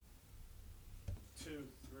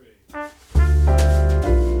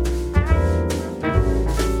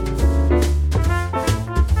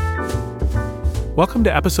Welcome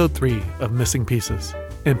to Episode 3 of Missing Pieces,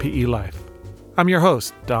 MPE Life. I'm your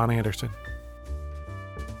host, Don Anderson.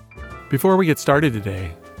 Before we get started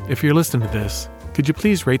today, if you're listening to this, could you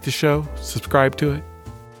please rate the show, subscribe to it?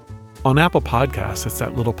 On Apple Podcasts, it's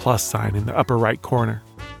that little plus sign in the upper right corner.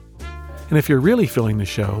 And if you're really feeling the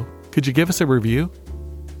show, could you give us a review?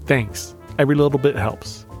 Thanks. Every little bit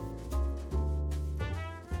helps.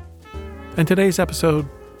 In today's episode,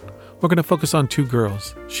 we're going to focus on two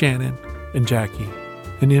girls, Shannon and Jackie,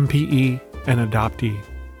 an MPE and adoptee.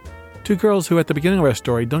 Two girls who at the beginning of our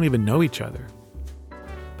story don't even know each other.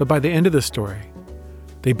 But by the end of the story,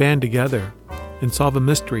 they band together and solve a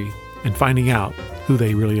mystery in finding out who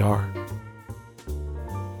they really are.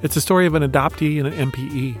 It's a story of an adoptee and an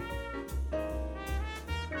MPE.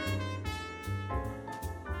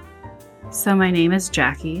 So my name is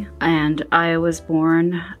Jackie, and I was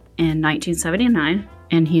born in 1979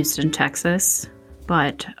 in Houston, Texas,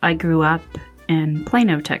 but I grew up in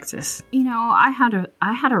Plano, Texas. You know, I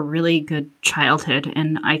had a really good childhood,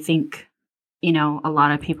 and I think, you know, a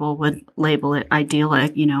lot of people would label it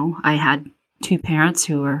idyllic. You know, I had two parents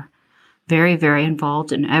who were very, very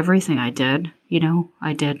involved in everything I did. You know,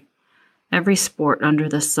 I did every sport under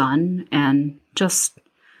the sun, and just,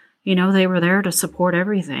 you know, they were there to support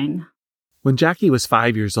everything. When Jackie was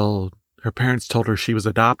 5 years old, her parents told her she was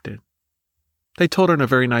adopted. They told her in a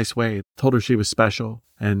very nice way, told her she was special,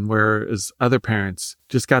 and whereas other parents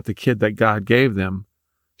just got the kid that God gave them,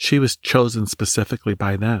 she was chosen specifically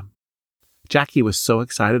by them. Jackie was so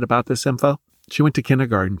excited about this info, she went to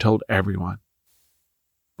kindergarten and told everyone.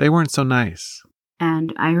 They weren't so nice.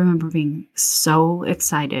 And I remember being so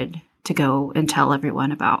excited to go and tell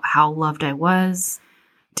everyone about how loved I was,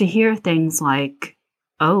 to hear things like,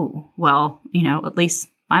 oh, well, you know, at least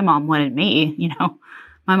my mom wanted me, you know.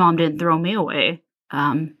 My mom didn't throw me away.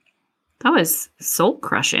 That was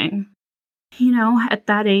soul-crushing. You know, at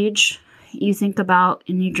that age, you think about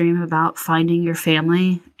and you dream about finding your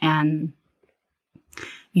family, and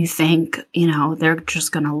you think, you know, they're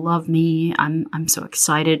just going to love me. I'm so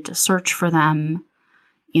excited to search for them.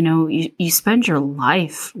 You know, you spend your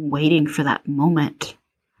life waiting for that moment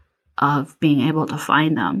of being able to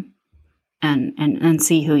find them and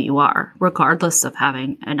see who you are, regardless of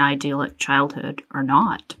having an idyllic childhood or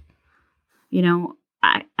not. You know,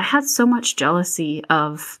 I had so much jealousy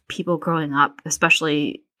of people growing up,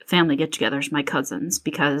 especially family get-togethers, my cousins,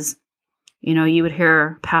 because, you know, you would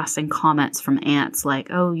hear passing comments from aunts like,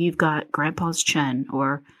 oh, you've got grandpa's chin,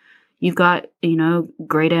 or you've got, you know,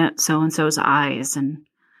 great aunt so-and-so's eyes. And,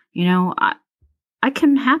 you know, I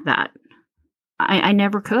couldn't have that. I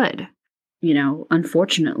never could. You know,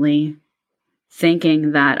 unfortunately,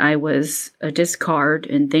 thinking that I was a discard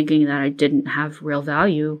and thinking that I didn't have real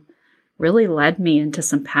value really led me into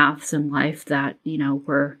some paths in life that, you know,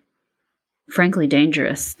 were frankly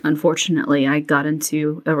dangerous. Unfortunately, I got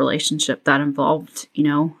into a relationship that involved, you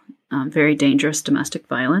know, very dangerous domestic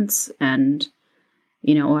violence. And,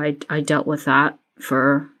 you know, I dealt with that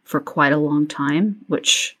for quite a long time,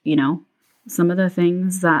 which, you know, some of the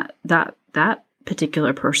things that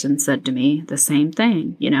particular person said to me, the same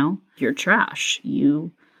thing, you know, you're trash.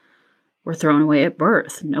 You were thrown away at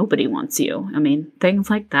birth. Nobody wants you. I mean, things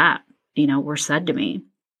like that, you know, were said to me.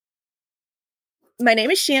 My name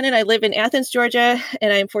is Shannon. I live in Athens, Georgia,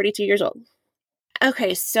 and I'm 42 years old.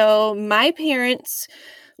 Okay, so my parents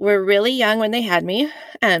were really young when they had me.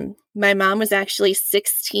 My mom was actually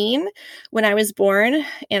 16 when I was born,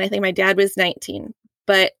 and I think my dad was 19.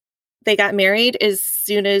 But they got married as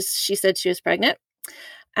soon as she said she was pregnant.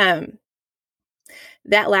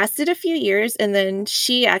 That lasted a few years, and then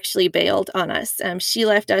she actually bailed on us. She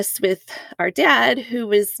left us with our dad, who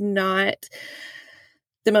was not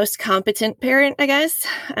the most competent parent, I guess.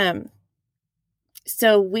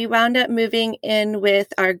 So we wound up moving in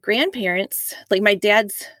with our grandparents, like my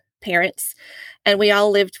dad's parents, and we all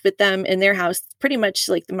lived with them in their house pretty much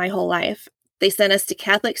like my whole life. They sent us to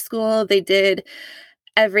Catholic school. They did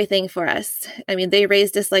everything for us. I mean, they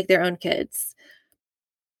raised us like their own kids.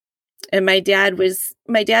 And my dad was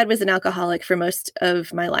an alcoholic for most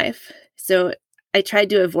of my life. So I tried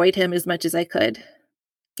to avoid him as much as I could.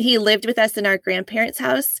 He lived with us in our grandparents'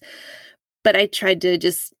 house, but I tried to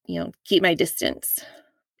just, you know, keep my distance.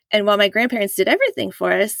 And while my grandparents did everything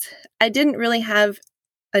for us, I didn't really have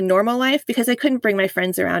a normal life because I couldn't bring my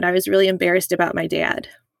friends around. I was really embarrassed about my dad.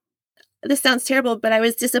 This sounds terrible, but I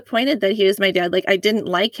was disappointed that he was my dad. Like, I didn't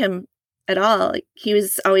like him at all. Like, he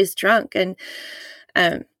was always drunk. And,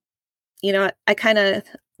 you know, I kind of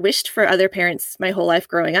wished for other parents my whole life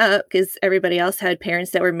growing up because everybody else had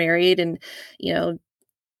parents that were married and,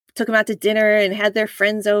 took them out to dinner and had their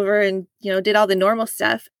friends over and, did all the normal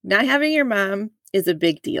stuff. Not having your mom is a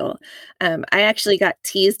big deal. I actually got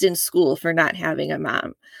teased in school for not having a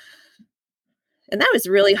mom. And that was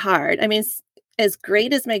really hard. I mean, as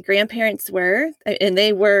great as my grandparents were, and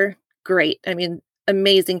they were great, I mean,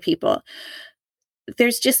 amazing people,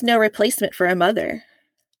 there's just no replacement for a mother.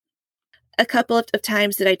 A couple of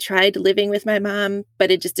times that I tried living with my mom,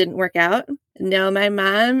 but it just didn't work out. No, my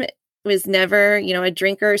mom was never, a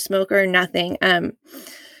drinker, smoker, nothing.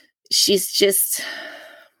 She's just,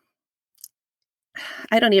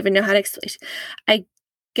 I don't even know how to explain. I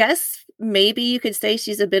guess maybe you could say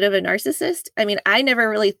she's a bit of a narcissist. I mean, I never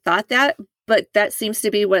really thought that, but that seems to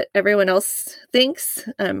be what everyone else thinks.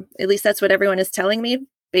 At least that's what everyone is telling me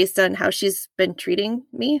based on how she's been treating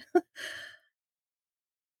me.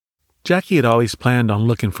 Jackie had always planned on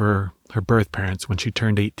looking for her birth parents when she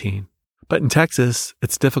turned 18. But in Texas,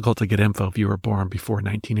 it's difficult to get info if you were born before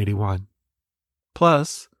 1981.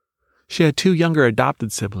 Plus, she had 2 younger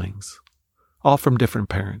adopted siblings, all from different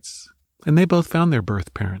parents, and they both found their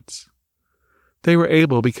birth parents. They were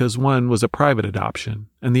able because one was a private adoption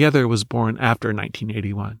and the other was born after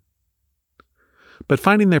 1981. But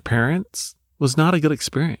finding their parents was not a good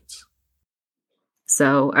experience.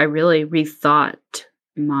 So I really rethought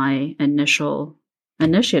my initial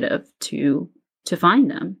initiative to find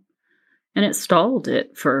them. And it stalled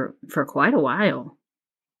it for quite a while.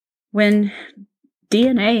 When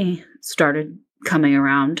DNA started coming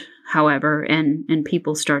around, however, and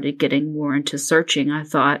people started getting more into searching, I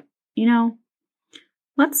thought,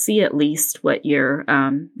 let's see at least what your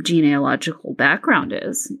genealogical background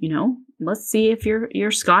is. Let's see if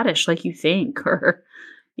you're Scottish like you think, or,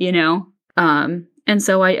 and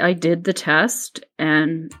so I did the test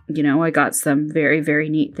and, I got some very, very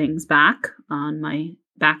neat things back on my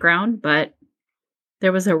background, but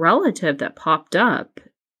there was a relative that popped up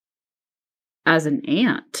as an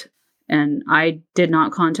aunt, and I did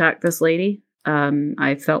not contact this lady.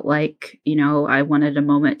 I felt like, I wanted a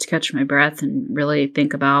moment to catch my breath and really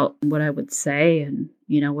think about what I would say and,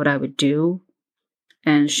 what I would do.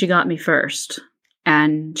 And she got me first.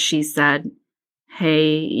 And she said,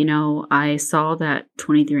 hey, I saw that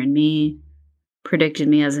 23andMe predicted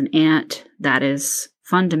me as an aunt. That is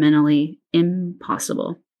fundamentally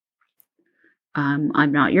impossible.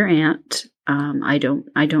 I'm not your aunt. I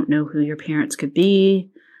don't know who your parents could be.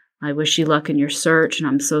 I wish you luck in your search, and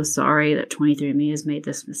I'm so sorry that 23andMe has made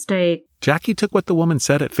this mistake. Jackie took what the woman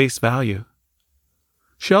said at face value.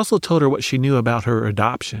 She also told her what she knew about her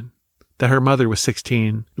adoption, that her mother was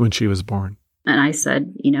 16 when she was born. And I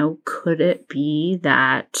said, could it be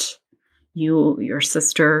that your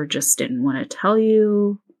sister just didn't want to tell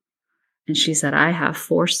you? And she said, I have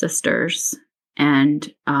 4 sisters,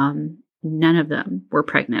 and none of them were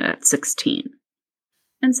pregnant at 16.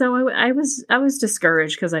 And so I was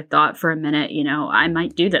discouraged because I thought for a minute, I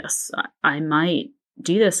might do this. I might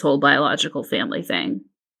do this whole biological family thing.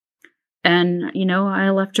 And, I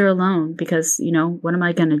left her alone because, what am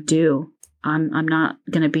I going to do? I'm not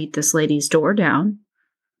going to beat this lady's door down.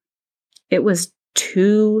 It was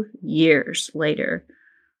 2 years later,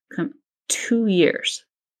 2 years,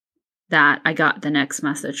 that I got the next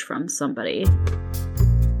message from somebody.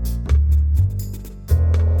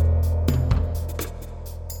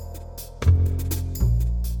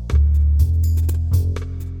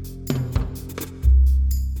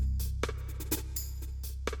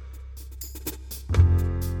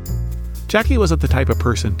 Jackie wasn't the type of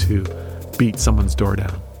person to beat someone's door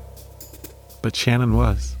down, but Shannon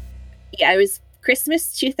was. Yeah, it was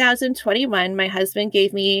Christmas 2021. My husband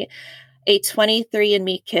gave me a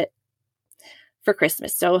 23andMe kit for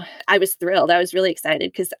Christmas. So I was thrilled. I was really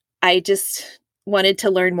excited because I just wanted to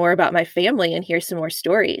learn more about my family and hear some more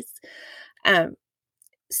stories.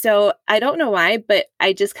 So I don't know why, but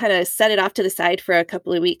I just kind of set it off to the side for a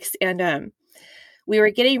couple of weeks. And we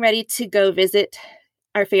were getting ready to go visit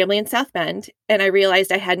our family in South Bend, and I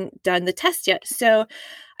realized I hadn't done the test yet. So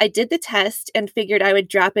I did the test and figured I would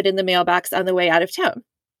drop it in the mailbox on the way out of town.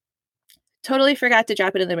 Totally forgot to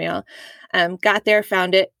drop it in the mail. Got there,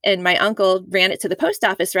 found it, and my uncle ran it to the post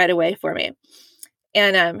office right away for me.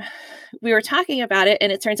 And we were talking about it,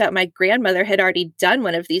 and it turns out my grandmother had already done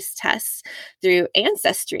one of these tests through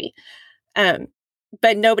Ancestry.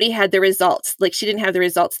 But nobody had the results. Like, she didn't have the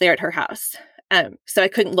results there at her house. So I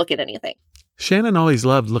couldn't look at anything. Shannon always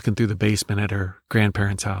loved looking through the basement at her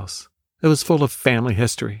grandparents' house. It was full of family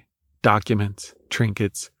history, documents,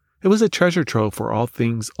 trinkets. It was a treasure trove for all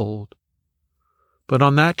things old. But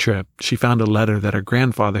on that trip, she found a letter that her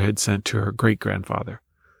grandfather had sent to her great-grandfather,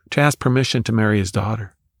 to ask permission to marry his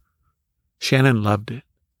daughter. Shannon loved it.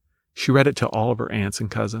 She read it to all of her aunts and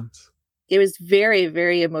cousins. It was very,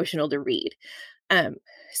 very emotional to read.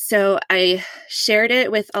 So I shared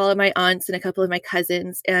it with all of my aunts and a couple of my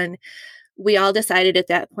cousins, and we all decided at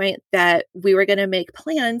that point that we were going to make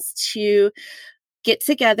plans to get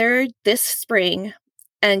together this spring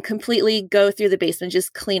and completely go through the basement,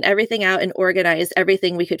 just clean everything out and organize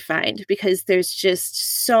everything we could find, because there's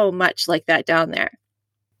just so much like that down there.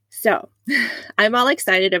 So I'm all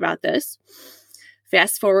excited about this.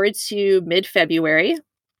 Fast forward to mid-February,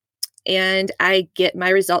 and I get my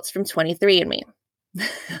results from 23andMe.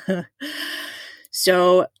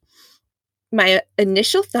 So my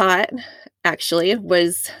initial thought actually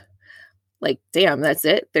was like, damn, that's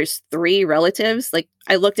it. There's 3 relatives. Like,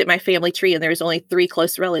 I looked at my family tree and there was only 3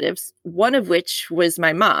 close relatives, one of which was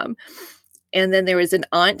my mom. And then there was an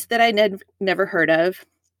aunt that I never heard of,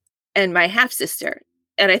 and my half-sister.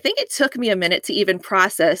 And I think it took me a minute to even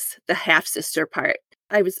process the half-sister part.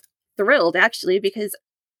 I was thrilled, actually, because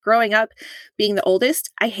growing up, being the oldest,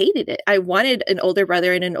 I hated it. I wanted an older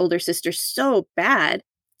brother and an older sister so bad.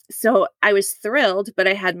 So I was thrilled, but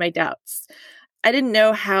I had my doubts. I didn't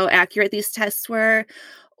know how accurate these tests were,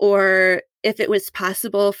 or if it was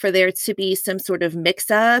possible for there to be some sort of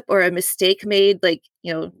mix-up or a mistake made, like,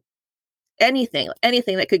 anything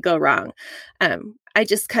that could go wrong. I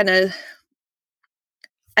just kind of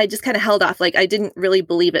held off. Like, I didn't really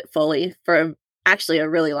believe it fully for actually a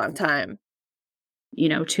really long time.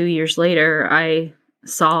 2 years later, I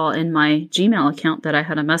saw in my Gmail account that I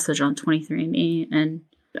had a message on 23andMe, and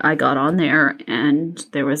I got on there, and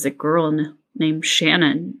there was a girl named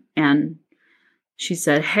Shannon, and she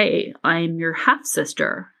said, "Hey, I'm your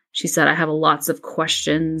half-sister." She said, "I have lots of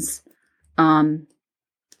questions. Can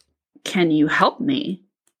you help me?"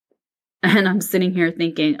 And I'm sitting here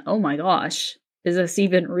thinking, oh my gosh, is this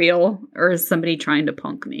even real, or is somebody trying to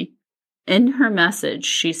punk me? In her message,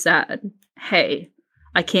 she said, "Hey,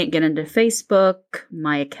 I can't get into Facebook.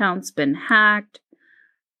 My account's been hacked."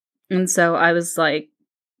 And so I was like,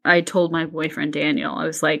 I told my boyfriend, Daniel, I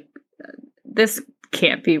was like, this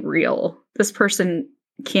can't be real. This person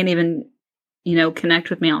can't even, connect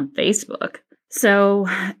with me on Facebook. So,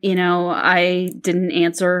 I didn't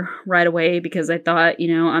answer right away because I thought,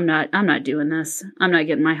 I'm not doing this. I'm not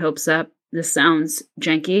getting my hopes up. This sounds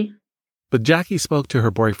janky. But Jackie spoke to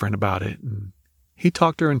her boyfriend about it, and he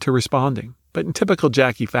talked her into responding. But in typical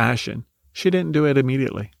Jackie fashion, she didn't do it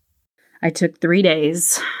immediately. I took 3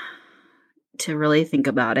 days to really think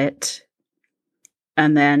about it.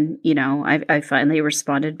 And then, I finally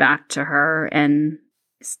responded back to her and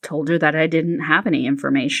told her that I didn't have any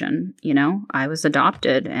information. I was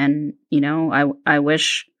adopted, and, I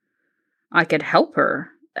wish I could help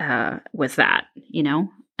her with that.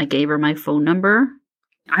 I gave her my phone number.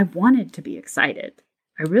 I wanted to be excited.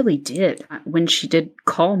 I really did. When she did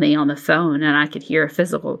call me on the phone and I could hear a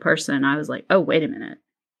physical person, I was like, oh, wait a minute.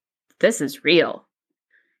 This is real.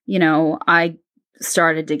 I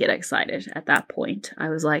started to get excited at that point. I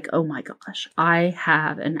was like, oh my gosh, I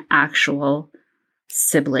have an actual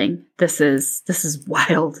sibling. This is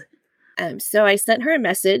wild. So I sent her a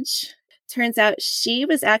message. Turns out she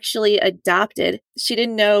was actually adopted. She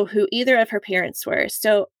didn't know who either of her parents were.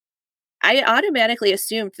 So I automatically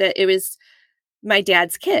assumed that it was my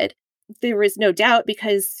dad's kid. There was no doubt,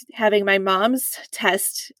 because having my mom's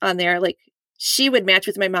test on there, like, she would match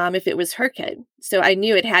with my mom if it was her kid. So I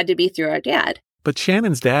knew it had to be through our dad. But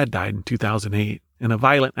Shannon's dad died in 2008 in a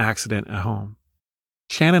violent accident at home.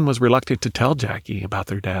 Shannon was reluctant to tell Jackie about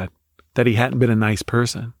their dad, that he hadn't been a nice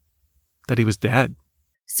person, that he was dead.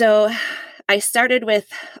 So I started with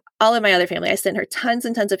all of my other family. I sent her tons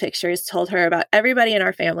and tons of pictures, told her about everybody in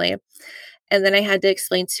our family. And then I had to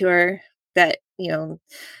explain to her that,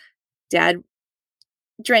 dad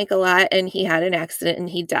drank a lot and he had an accident and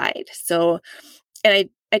he died. So, and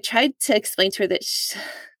I tried to explain to her that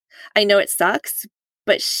I know it sucks,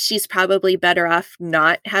 but she's probably better off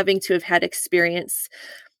not having to have had experience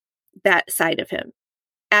that side of him.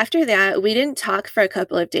 After that, we didn't talk for a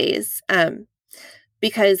couple of days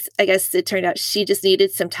because I guess it turned out she just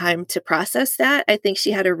needed some time to process that. I think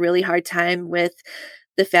she had a really hard time with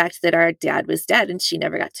the fact that our dad was dead and she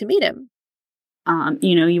never got to meet him.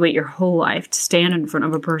 You wait your whole life to stand in front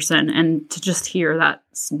of a person and to just hear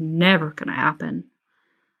that's never going to happen.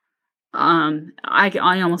 I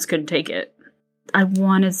almost couldn't take it. I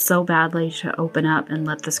wanted so badly to open up and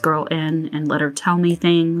let this girl in and let her tell me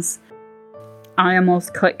things. I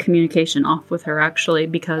almost cut communication off with her, actually,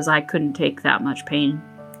 because I couldn't take that much pain.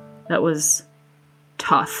 That was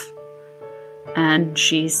tough. And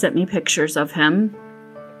she sent me pictures of him.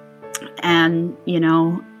 And,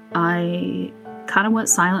 I kind of went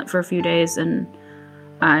silent for a few days, and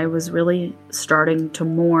I was really starting to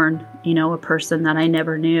mourn, a person that I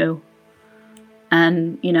never knew.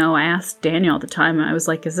 And, I asked Daniel at the time, I was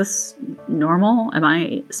like, is this normal? Am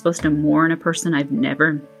I supposed to mourn a person I've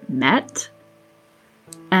never met?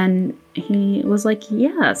 And he was like,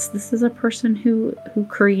 yes, this is a person who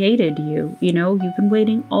created you. You've been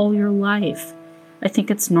waiting all your life. I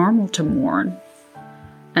think it's normal to mourn.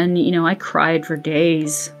 And, I cried for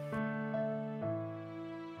days.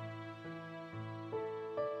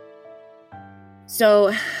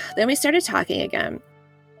 So then we started talking again,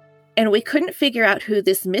 and we couldn't figure out who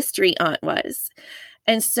this mystery aunt was.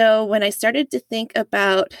 And so when I started to think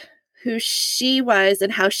about who she was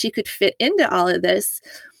and how she could fit into all of this,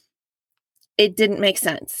 it didn't make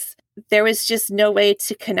sense. There was just no way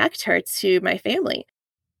to connect her to my family.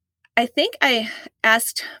 I think I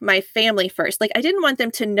asked my family first. I didn't want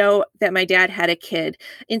them to know that my dad had a kid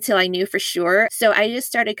until I knew for sure. So I just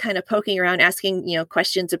started kind of poking around, asking,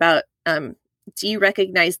 questions about, do you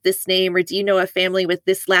recognize this name, or do you know a family with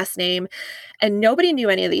this last name? And nobody knew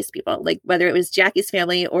any of these people, whether it was Jackie's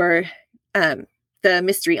family or the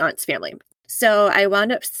mystery aunt's family. So I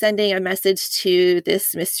wound up sending a message to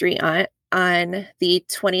this mystery aunt on the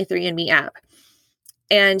 23andMe app.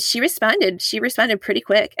 And she responded. She responded pretty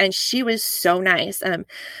quick, and she was so nice.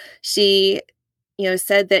 She,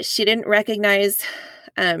 said that she didn't recognize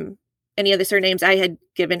any of the surnames I had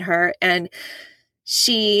given her, and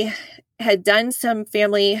she had done some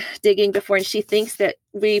family digging before, and she thinks that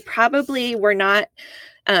we probably were not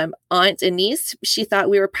aunt and niece. She thought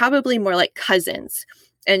we were probably more like cousins,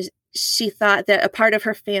 and she thought that a part of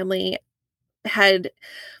her family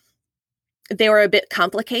they were a bit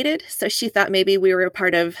complicated. So she thought maybe we were a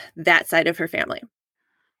part of that side of her family.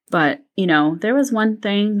 But, there was one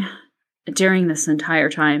thing during this entire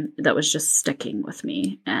time that was just sticking with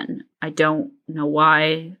me. And I don't know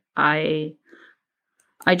why. I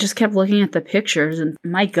just kept looking at the pictures, and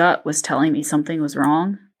my gut was telling me something was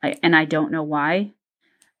wrong. And I don't know why.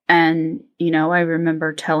 And, I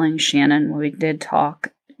remember telling Shannon when we did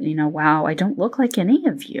talk, wow, I don't look like any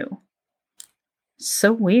of you.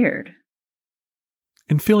 So weird.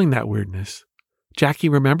 In feeling that weirdness, Jackie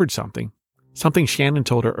remembered something Shannon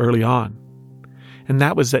told her early on. And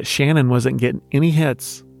that was that Shannon wasn't getting any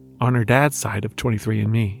hits on her dad's side of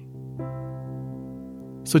 23andMe.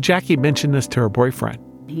 So Jackie mentioned this to her boyfriend.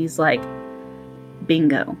 He's like,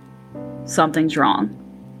 bingo, something's wrong.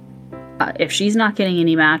 If she's not getting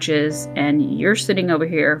any matches and you're sitting over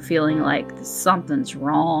here feeling like something's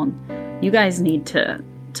wrong, you guys need to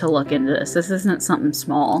look into this. This isn't something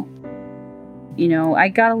small. I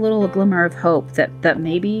got a little glimmer of hope that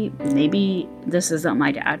maybe this isn't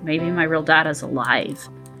my dad. Maybe my real dad is alive.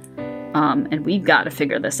 And we've got to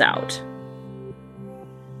figure this out.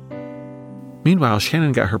 Meanwhile,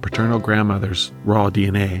 Shannon got her paternal grandmother's raw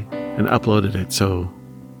DNA and uploaded it so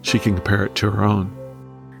she can compare it to her own.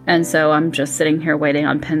 And so I'm just sitting here waiting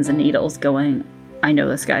on pins and needles going, I know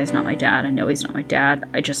this guy's not my dad. I know he's not my dad.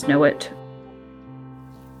 I just know it.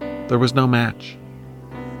 There was no match.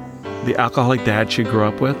 The alcoholic dad she grew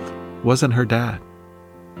up with wasn't her dad,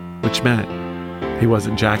 which meant he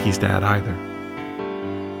wasn't Jackie's dad either.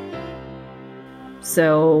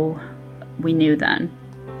 So we knew then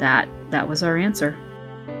that was our answer.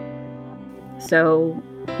 So,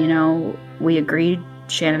 we agreed,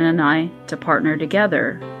 Shannon and I, to partner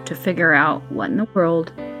together to figure out what in the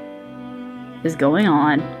world is going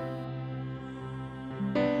on.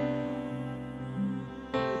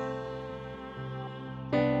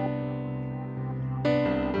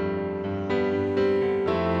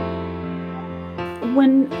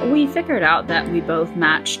 When we figured out that we both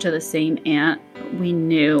matched to the same aunt, we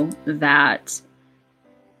knew that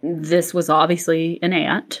this was obviously an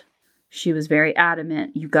aunt. She was very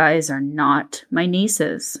adamant, you guys are not my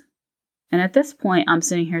nieces. And at this point, I'm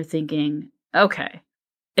sitting here thinking, okay,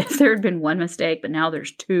 if there had been one mistake, but now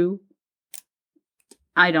there's two,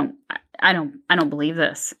 I don't believe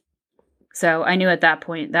this. So I knew at that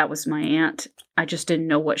point that was my aunt. I just didn't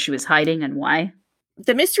know what she was hiding and why.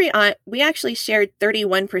 The mystery aunt, we actually shared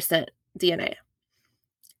 31% DNA.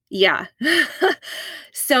 Yeah.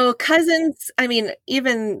 So cousins,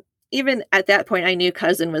 even at that point, I knew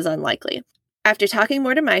cousin was unlikely. After talking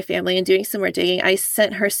more to my family and doing some more digging, I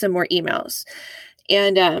sent her some more emails.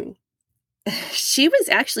 And she was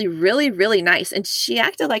actually really, really nice. And she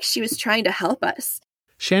acted like she was trying to help us.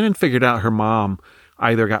 Shannon figured out her mom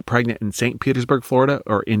either got pregnant in St. Petersburg, Florida,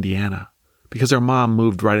 or Indiana, because her mom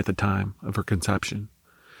moved right at the time of her conception.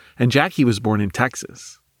 And Jackie was born in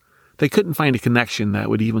Texas. They couldn't find a connection that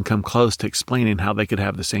would even come close to explaining how they could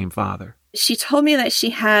have the same father. She told me that she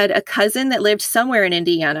had a cousin that lived somewhere in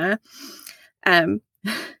Indiana.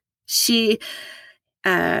 She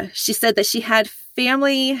said that she had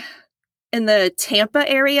family in the Tampa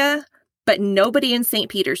area, but nobody in St.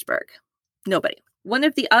 Petersburg. Nobody. One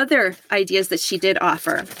of the other ideas that she did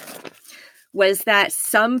offer was that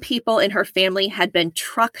some people in her family had been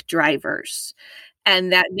truck drivers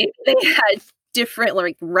and that maybe they had different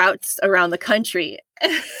like routes around the country.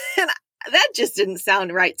 And that just didn't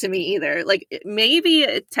sound right to me either. Like maybe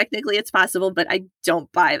technically it's possible, but I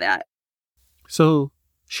don't buy that. So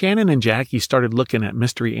Shannon and Jackie started looking at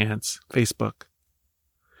Mystery Aunt's Facebook,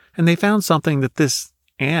 and they found something that this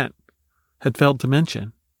aunt had failed to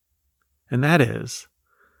mention. And that is,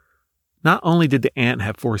 not only did the aunt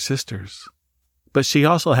have 4 sisters, but she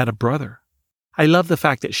also had a brother. I love the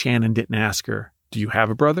fact that Shannon didn't ask her, "Do you have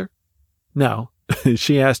a brother?" No,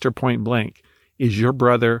 she asked her point blank, "Is your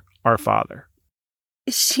brother our father?"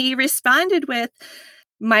 She responded with,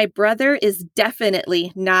 "My brother is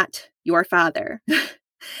definitely not your father."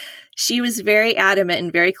 She was very adamant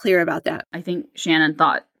and very clear about that. I think Shannon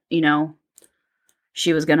thought,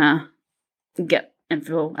 she was going to get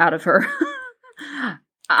info out of her.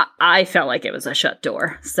 I felt like it was a shut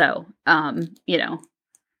door. So,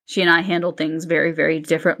 she and I handle things very, very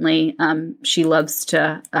differently. She loves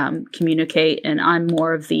to communicate, and I'm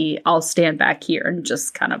more of I'll stand back here and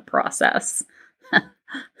just kind of process,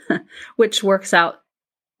 which works out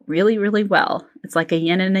really, really well. It's like a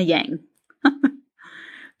yin and a yang.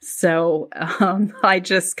 So I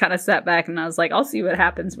just kind of sat back and I was like, I'll see what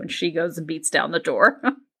happens when she goes and beats down the door.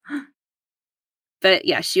 But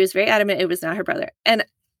yeah, she was very adamant it was not her brother. And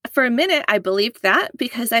for a minute, I believed that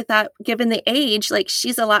because I thought, given the age, like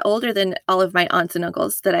she's a lot older than all of my aunts and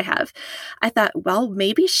uncles that I have. I thought, well,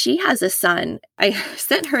 maybe she has a son. I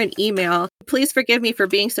sent her an email. Please forgive me for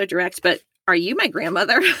being so direct, but are you my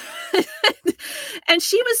grandmother? And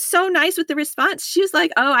she was so nice with the response. She was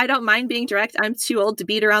like, oh, I don't mind being direct. I'm too old to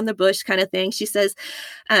beat around the bush kind of thing. She says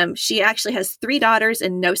she actually has 3 daughters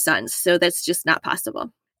and no sons. So that's just not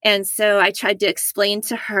possible. And so I tried to explain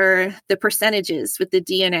to her the percentages with the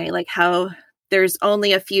DNA, like how there's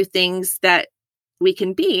only a few things that we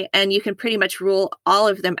can be, and you can pretty much rule all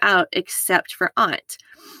of them out except for aunt.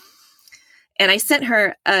 And I sent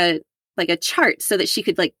her a chart so that she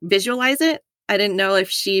could like visualize it. I didn't know if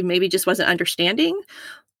she maybe just wasn't understanding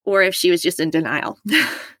or if she was just in denial.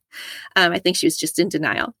 I think she was just in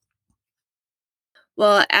denial.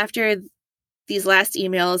 Well, after these last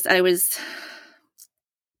emails, I was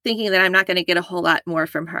thinking that I'm not going to get a whole lot more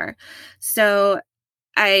from her. So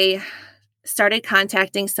I started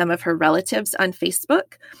contacting some of her relatives on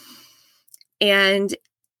Facebook, and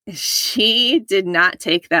she did not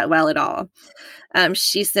take that well at all.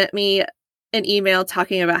 She sent me an email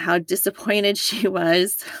talking about how disappointed she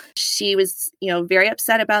was. She was, very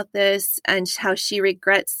upset about this and how she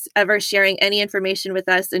regrets ever sharing any information with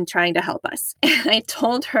us and trying to help us. And I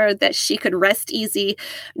told her that she could rest easy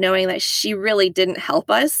knowing that she really didn't help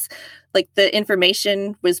us. Like the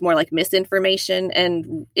information was more like misinformation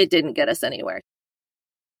and it didn't get us anywhere.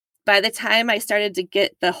 By the time I started to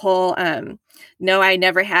get the whole, no, I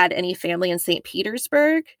never had any family in St.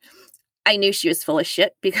 Petersburg, I knew she was full of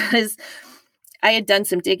shit because I had done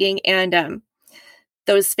some digging, and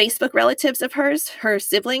those Facebook relatives of hers, her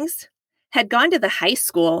siblings, had gone to the high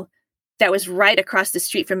school that was right across the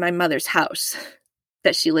street from my mother's house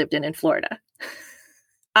that she lived in Florida.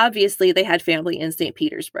 Obviously, they had family in St.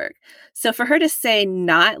 Petersburg. So for her to say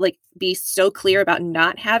be so clear about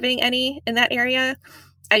not having any in that area,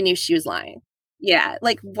 I knew she was lying. Yeah,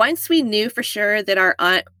 once we knew for sure that our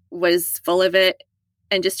aunt was full of it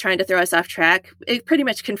and just trying to throw us off track, it pretty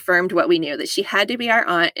much confirmed what we knew, that she had to be our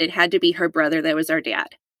aunt. It had to be her brother that was our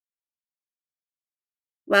dad.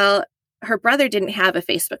 Well, her brother didn't have a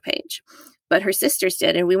Facebook page, but her sisters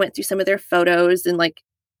did. And we went through some of their photos and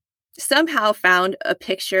somehow found a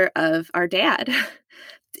picture of our dad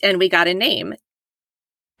and we got a name.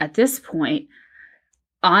 At this point,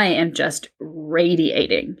 I am just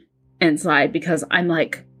radiating inside because I'm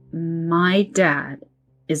like, my dad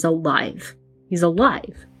is alive. He's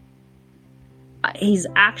alive. He's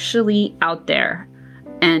actually out there.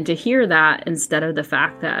 And to hear that instead of the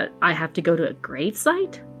fact that I have to go to a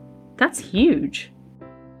gravesite, that's huge.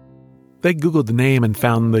 They Googled the name and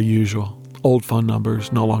found the usual. Old phone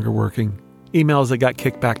numbers no longer working, emails that got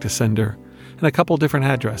kicked back to sender, and a couple different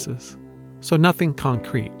addresses. So nothing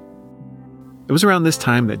concrete. It was around this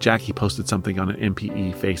time that Jackie posted something on an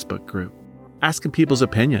MPE Facebook group, asking people's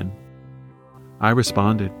opinion. I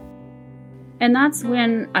responded. And that's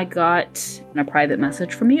when I got a private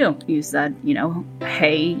message from you. You said,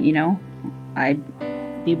 hey, I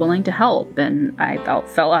be willing to help. And I about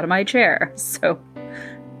fell out of my chair. So,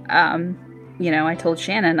 I told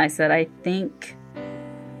Shannon, I said, I think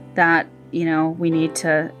that, we need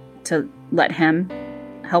to let him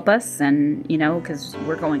help us, and, because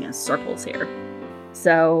we're going in circles here.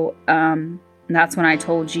 So, that's when I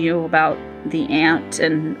told you about the aunt,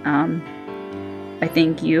 and I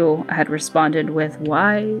think you had responded with,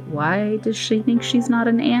 why does she think she's not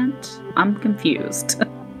an aunt? I'm confused.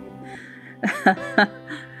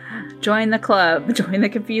 Join the club. Join the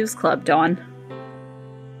confused club, Dawn.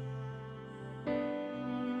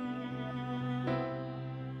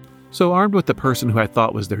 So armed with the person who I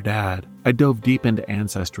thought was their dad, I dove deep into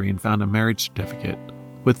Ancestry and found a marriage certificate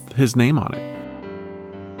with his name on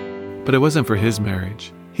it. But it wasn't for his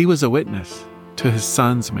marriage. He was a witness to his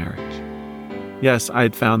son's marriage. Yes, I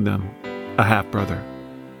had found them a half-brother.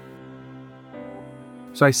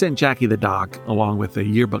 So I sent Jackie the doc along with a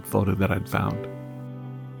yearbook photo that I'd found.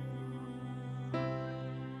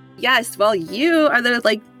 Yes, well, you are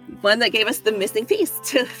the one that gave us the missing piece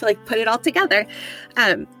to put it all together.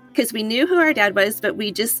 Because we knew who our dad was, but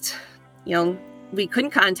we just, we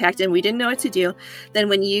couldn't contact him. We didn't know what to do. Then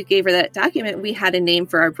when you gave her that document, we had a name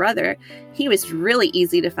for our brother. He was really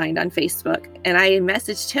easy to find on Facebook. And I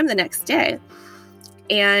messaged him the next day.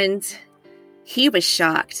 And he was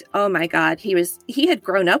shocked. Oh my God. He had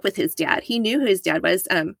grown up with his dad. He knew who his dad was.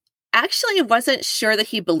 Actually wasn't sure that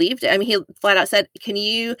he believed it. I mean, he flat out said, can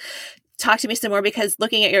you talk to me some more, because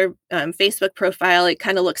looking at your Facebook profile, it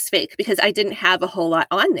kind of looks fake, because I didn't have a whole lot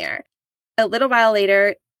on there. A little while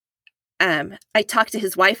later, I talked to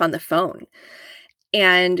his wife on the phone,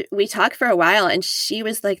 and we talked for a while, and she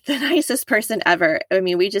was the nicest person ever. I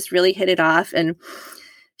mean, we just really hit it off. And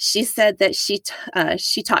she said that she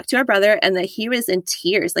talked to our brother and that he was in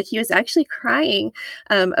tears. He was actually crying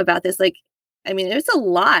about this. I mean, it's a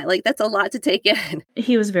lot. That's a lot to take in.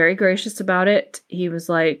 He was very gracious about it. He was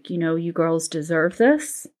like, you girls deserve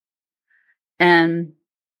this. And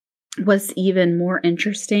what's even more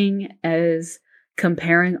interesting is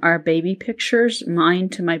comparing our baby pictures, mine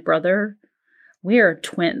to my brother. We are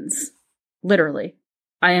twins. Literally.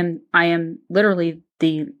 I am literally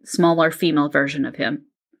the smaller female version of him.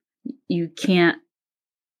 You can't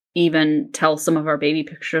even tell some of our baby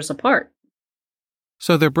pictures apart.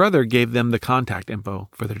 So their brother gave them the contact info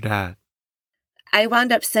for their dad. I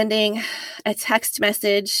wound up sending a text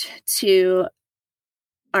message to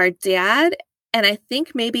our dad, and I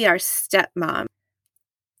think maybe our stepmom.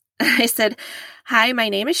 I said, "Hi, my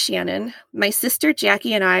name is Shannon. My sister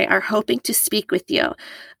Jackie and I are hoping to speak with you.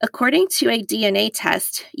 According to a DNA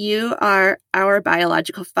test, you are our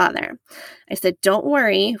biological father." I said, "Don't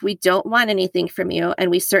worry. We don't want anything from you,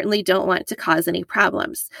 and we certainly don't want to cause any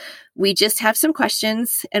problems. We just have some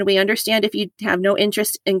questions, and we understand if you have no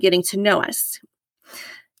interest in getting to know us.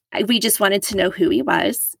 We just wanted to know who he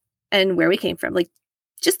was and where we came from,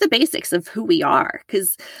 just the basics of who we are,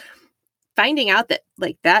 because finding out that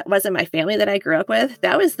that wasn't my family that I grew up with,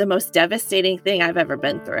 that was the most devastating thing I've ever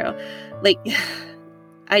been through.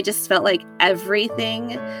 I just felt like everything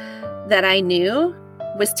that I knew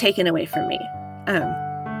was taken away from me.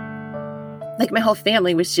 My whole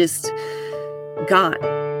family was just gone.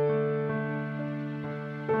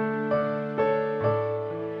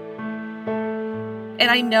 And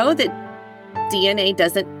I know that DNA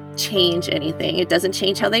doesn't change anything. It doesn't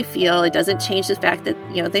change how they feel. It doesn't change the fact that,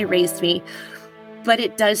 they raised me. But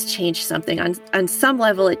it does change something. On some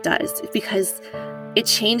level, it does, because it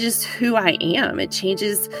changes who I am. It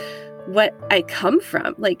changes what I come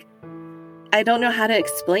from. I don't know how to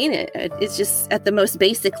explain it. It's just at the most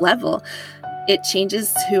basic level, it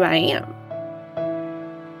changes who I am.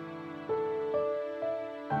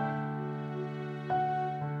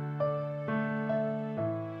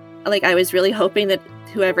 I was really hoping that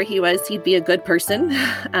whoever he was, he'd be a good person.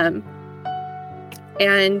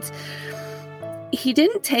 And he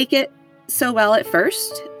didn't take it so well at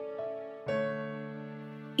first.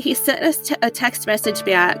 He sent us a text message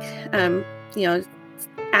back,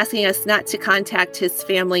 asking us not to contact his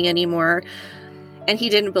family anymore. And he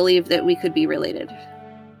didn't believe that we could be related.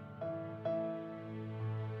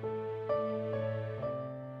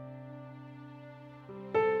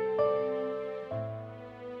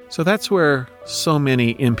 So that's where so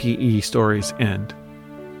many MPE stories end.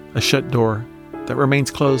 A shut door that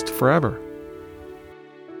remains closed forever.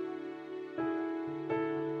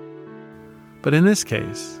 But in this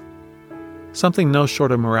case, something no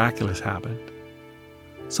short of miraculous happened.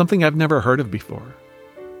 Something I've never heard of before.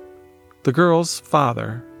 The girl's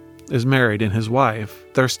father is married, and his wife,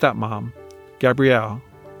 their stepmom, Gabrielle,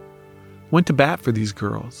 went to bat for these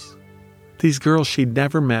girls she'd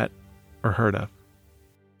never met or heard of.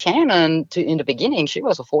 Shannon, in the beginning, she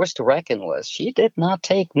was a force to reckon with. She did not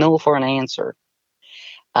take no for an answer.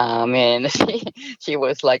 And she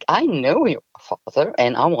was like, I know your father,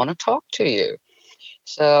 and I want to talk to you.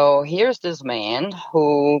 So here's this man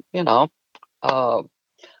who, kind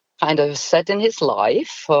of set in his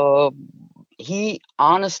life. He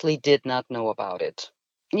honestly did not know about it.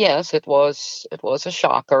 Yes, it was a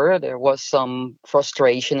shocker. There was some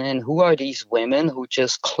frustration in who are these women who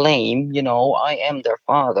just claim, I am their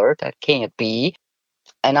father. That can't be.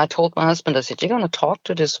 And I told my husband, I said, you're going to talk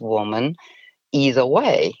to this woman either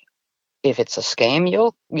way. If it's a scam,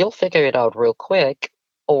 you'll figure it out real quick.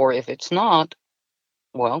 Or if it's not,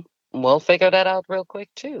 well, we'll figure that out real quick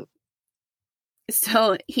too.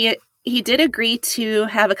 So he did agree to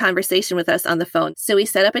have a conversation with us on the phone. So we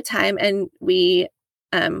set up a time and we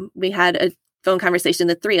had a phone conversation,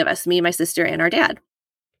 the three of us, me, my sister, and our dad.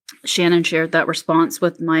 Shannon shared that response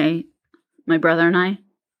with my brother and I,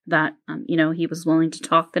 that, he was willing to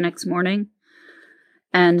talk the next morning.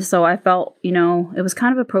 And so I felt, it was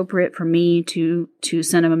kind of appropriate for me to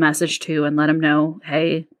send him a message to and let him know,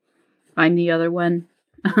 hey, I'm the other one.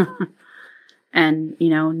 And,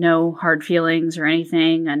 no hard feelings or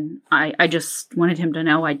anything. And I just wanted him to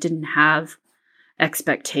know I didn't have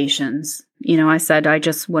expectations. I said, I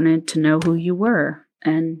just wanted to know who you were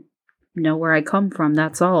and know where I come from.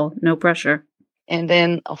 That's all. No pressure. And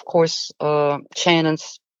then, of course,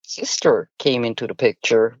 Shannon's sister came into the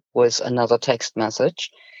picture with another text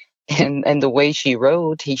message. And the way she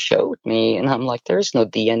wrote, he showed me. And I'm like, there's no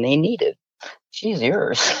DNA needed. She's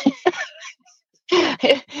yours.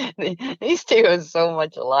 These two are so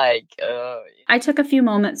much alike. I took a few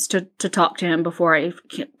moments to talk to him before I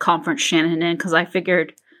conferenced Shannon in, because I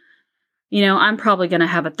figured, I'm probably going to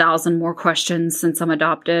have 1,000 more questions since I'm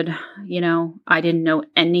adopted. I didn't know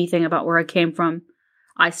anything about where I came from.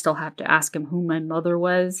 I still have to ask him who my mother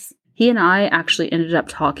was. He and I actually ended up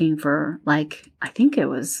talking for, I think it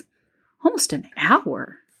was almost an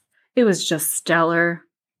hour. It was just stellar,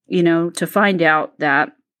 to find out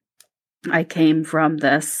that I came from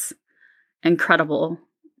this incredible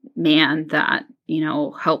man that,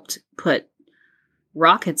 helped put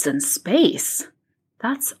rockets in space.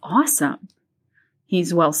 That's awesome.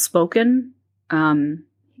 He's well-spoken.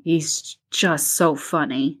 He's just so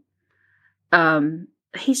funny.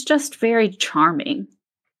 He's just very charming.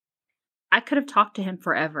 I could have talked to him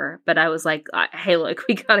forever, but I was like, hey, look,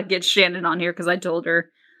 we got to get Shannon on here, because I told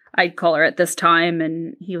her I'd call her at this time.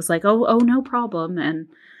 And he was like, oh, no problem.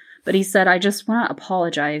 But he said, I just want to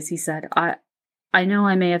apologize. He said, I know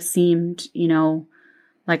I may have seemed,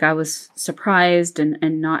 like I was surprised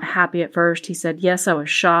and not happy at first. He said, yes, I was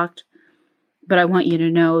shocked, but I want you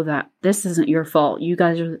to know that this isn't your fault. You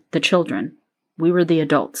guys are the children. We were the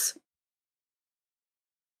adults.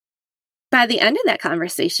 By the end of that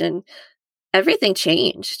conversation, everything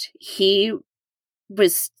changed. He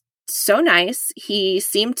was so nice. He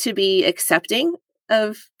seemed to be accepting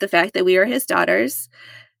of the fact that we were his daughters,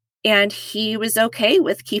 and he was okay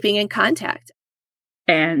with keeping in contact.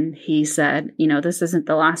 And he said, this isn't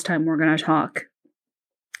the last time we're going to talk.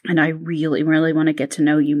 And I really, really want to get to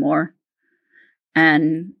know you more.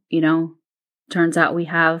 And, turns out we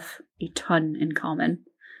have a ton in common.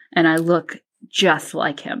 And I look just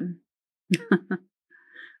like him.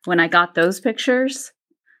 When I got those pictures,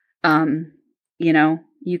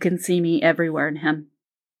 you can see me everywhere in him.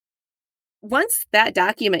 Once that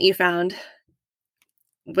document you found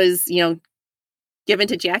was, given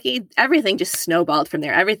to Jackie, everything just snowballed from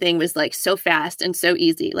there. Everything was so fast and so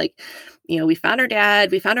easy. We found our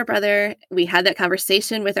dad, we found our brother, we had that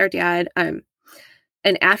conversation with our dad. And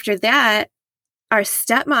after that, our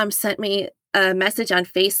stepmom sent me a message on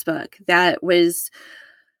Facebook that was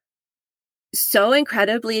so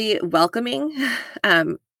incredibly welcoming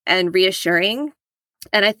and reassuring.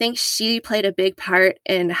 And I think she played a big part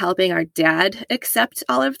in helping our dad accept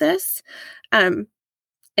all of this.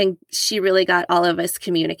 And she really got all of us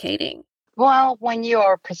communicating. Well, when you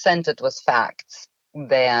are presented with facts,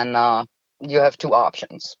 then you have two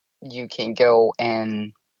options. You can go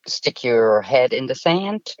and stick your head in the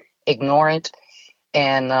sand, ignore it,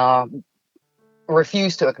 and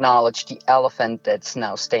refuse to acknowledge the elephant that's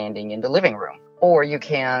now standing in the living room. Or you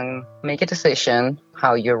can make a decision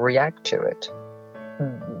how you react to it.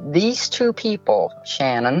 These two people,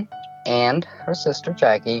 Shannon and her sister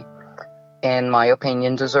Jackie, in my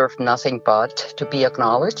opinion, deserve nothing but to be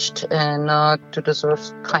acknowledged and to deserve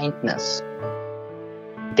kindness.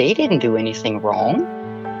 They didn't do anything wrong.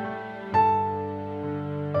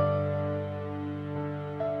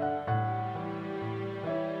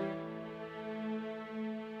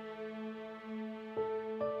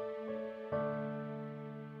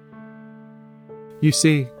 You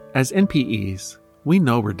see, as NPEs, we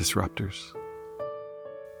know we're disruptors.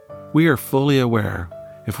 We are fully aware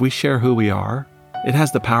if we share who we are, it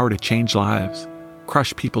has the power to change lives,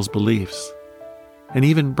 crush people's beliefs, and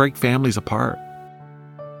even break families apart.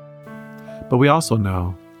 But we also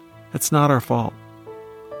know it's not our fault.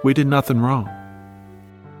 We did nothing wrong.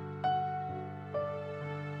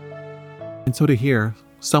 And so to hear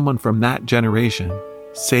someone from that generation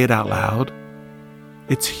say it out loud,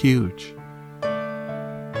 it's huge.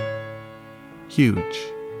 Huge.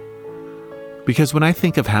 Because when I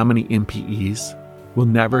think of how many NPEs will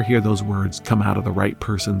never hear those words come out of the right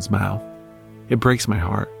person's mouth, it breaks my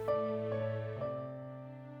heart.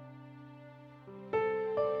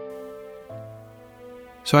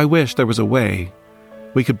 So I wish there was a way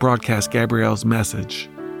we could broadcast Gabrielle's message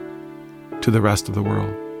to the rest of the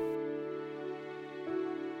world.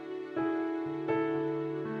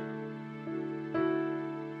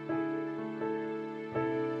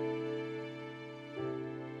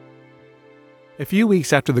 A few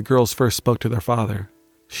weeks after the girls first spoke to their father,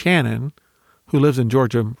 Shannon, who lives in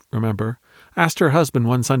Georgia, remember, asked her husband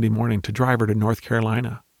one Sunday morning to drive her to North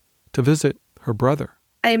Carolina to visit her brother.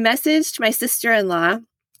 I messaged my sister-in-law,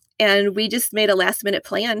 and we just made a last-minute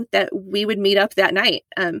plan that we would meet up that night,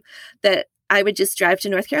 that I would just drive to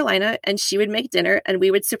North Carolina, and she would make dinner, and we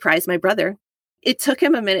would surprise my brother. It took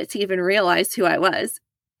him a minute to even realize who I was,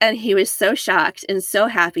 and he was so shocked and so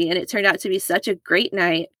happy, and it turned out to be such a great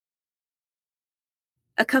night.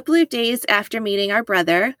 A couple of days after meeting our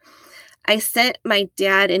brother, I sent my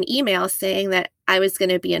dad an email saying that I was going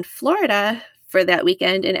to be in Florida for that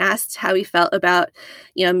weekend and asked how he felt about,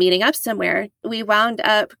 meeting up somewhere. We wound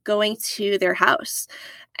up going to their house,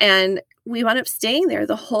 and we wound up staying there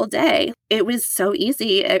the whole day. It was so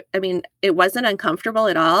easy. I mean, it wasn't uncomfortable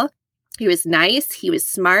at all. He was nice. He was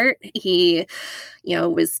smart. He,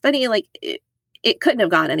 was funny. Like it couldn't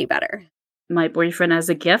have gone any better. My boyfriend, as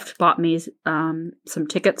a gift, bought me some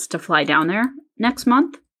tickets to fly down there next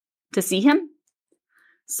month to see him.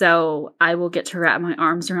 So I will get to wrap my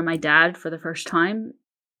arms around my dad for the first time.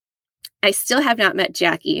 I still have not met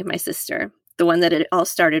Jackie, my sister, the one that it all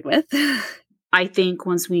started with. I think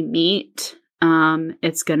once we meet,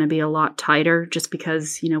 it's going to be a lot tighter just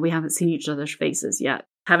because, we haven't seen each other's faces yet.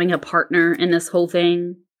 Having a partner in this whole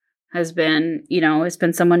thing has been, it's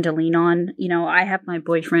been someone to lean on. I have my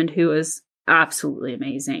boyfriend who is absolutely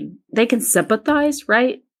amazing. They can sympathize,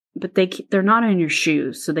 right? But they're not in your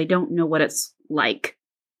shoes, so they don't know what it's like.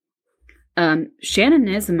 Shannon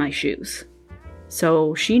is in my shoes,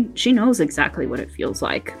 so she knows exactly what it feels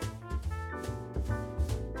like.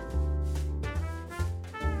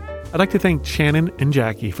 I'd like to thank Shannon and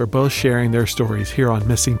Jackie for both sharing their stories here on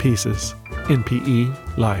Missing Pieces,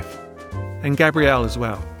 NPE Life, and Gabrielle as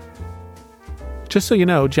well. Just so you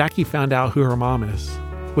know, Jackie found out who her mom is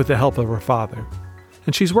with the help of her father,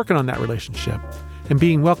 and she's working on that relationship and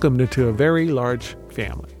being welcomed into a very large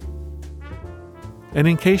family. And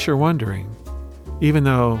in case you're wondering, even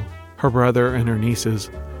though her brother and her nieces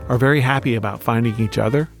are very happy about finding each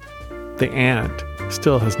other, the aunt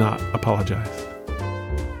still has not apologized.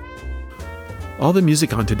 All the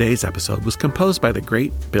music on today's episode was composed by the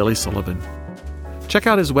great Billy Sullivan. Check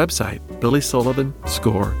out his website,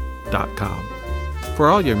 billysullivanscore.com, for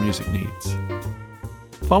all your music needs.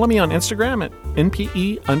 Follow me on Instagram at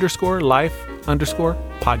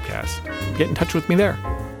NPE_life_podcast. Get in touch with me there.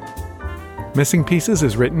 Missing Pieces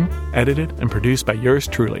is written, edited, and produced by yours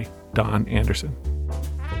truly, Don Anderson.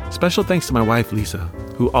 Special thanks to my wife, Lisa,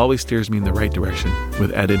 who always steers me in the right direction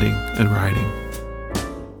with editing and writing.